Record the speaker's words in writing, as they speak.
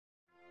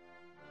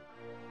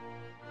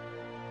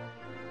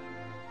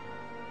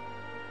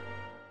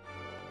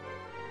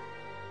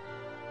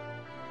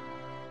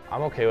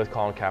I'm okay with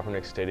Colin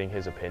Kaepernick stating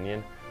his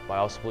opinion, but I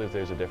also believe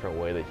there's a different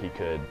way that he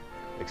could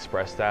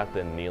express that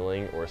than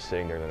kneeling or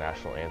sitting during the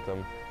national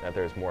anthem, that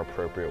there's more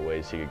appropriate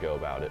ways he could go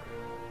about it.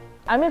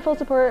 I'm in full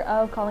support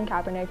of Colin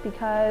Kaepernick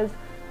because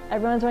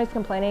everyone's always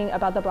complaining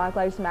about the Black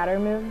Lives Matter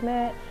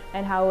movement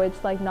and how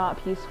it's like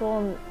not peaceful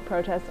and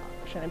protests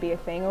shouldn't be a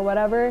thing or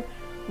whatever,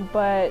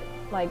 but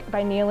like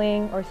by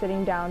kneeling or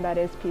sitting down that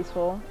is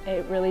peaceful.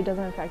 It really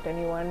doesn't affect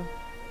anyone,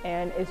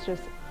 and it's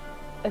just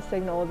a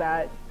signal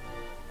that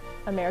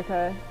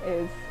America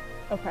is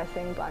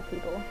oppressing black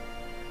people.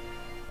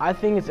 I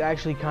think it's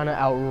actually kind of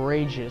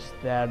outrageous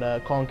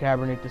that Colin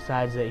Kaepernick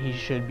decides that he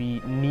should be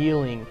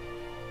kneeling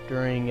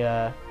during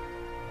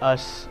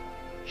us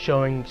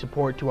showing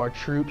support to our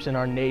troops and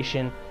our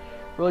nation.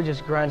 Really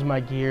just grinds my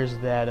gears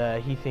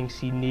that he thinks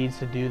he needs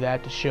to do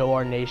that to show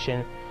our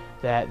nation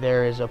that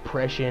there is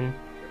oppression.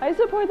 I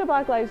support the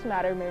Black Lives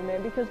Matter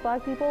movement because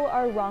black people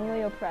are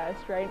wrongly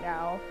oppressed right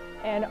now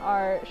and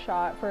are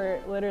shot for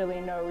literally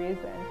no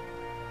reason.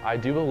 I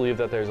do believe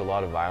that there's a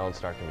lot of violence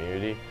in our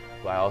community,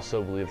 but I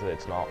also believe that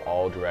it's not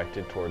all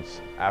directed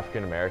towards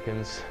African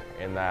Americans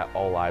and that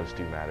all lives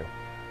do matter.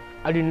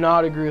 I do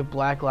not agree with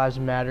Black Lives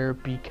Matter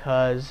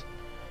because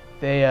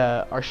they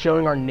are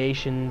showing our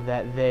nation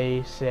that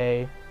they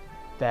say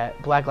that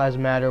Black Lives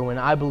Matter when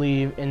I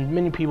believe, and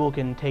many people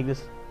can take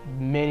this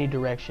many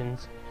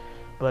directions,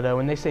 but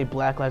when they say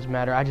Black Lives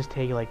Matter, I just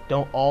take it like,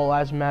 don't all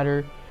lives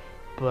matter?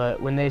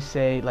 But when they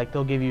say, like,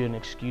 they'll give you an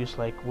excuse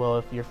like, well,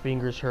 if your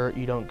finger's hurt,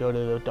 you don't go to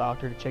the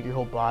doctor to check your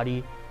whole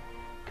body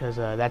because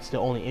that's the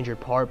only injured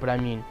part. But I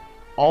mean,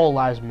 all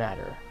lives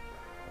matter.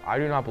 I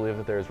do not believe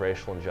that there is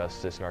racial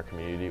injustice in our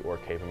community or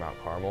Kapaun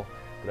Mt Carmel,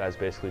 but that is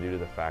basically due to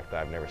the fact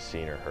that I've never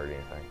seen or heard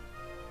anything.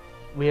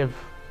 We have,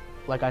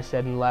 like I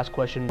said in the last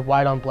question,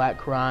 white on black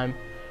crime,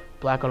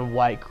 black on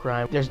white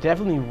crime. There's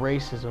definitely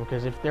racism,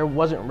 because if there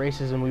wasn't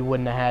racism, we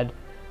wouldn't have had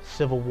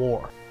civil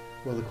war.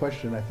 Well, the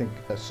question, I think,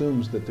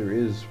 assumes that there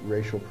is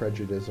racial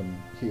prejudice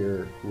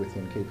here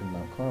within Kapaun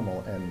Mt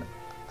Carmel, and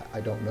I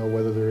don't know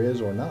whether there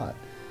is or not.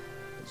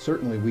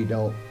 Certainly we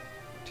don't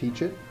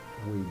teach it,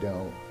 we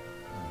don't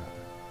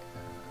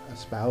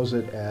espouse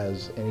it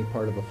as any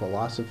part of a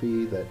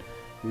philosophy that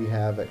we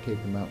have at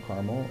Kapaun Mt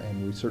Carmel,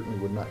 and we certainly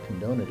would not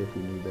condone it if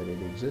we knew that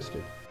it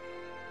existed.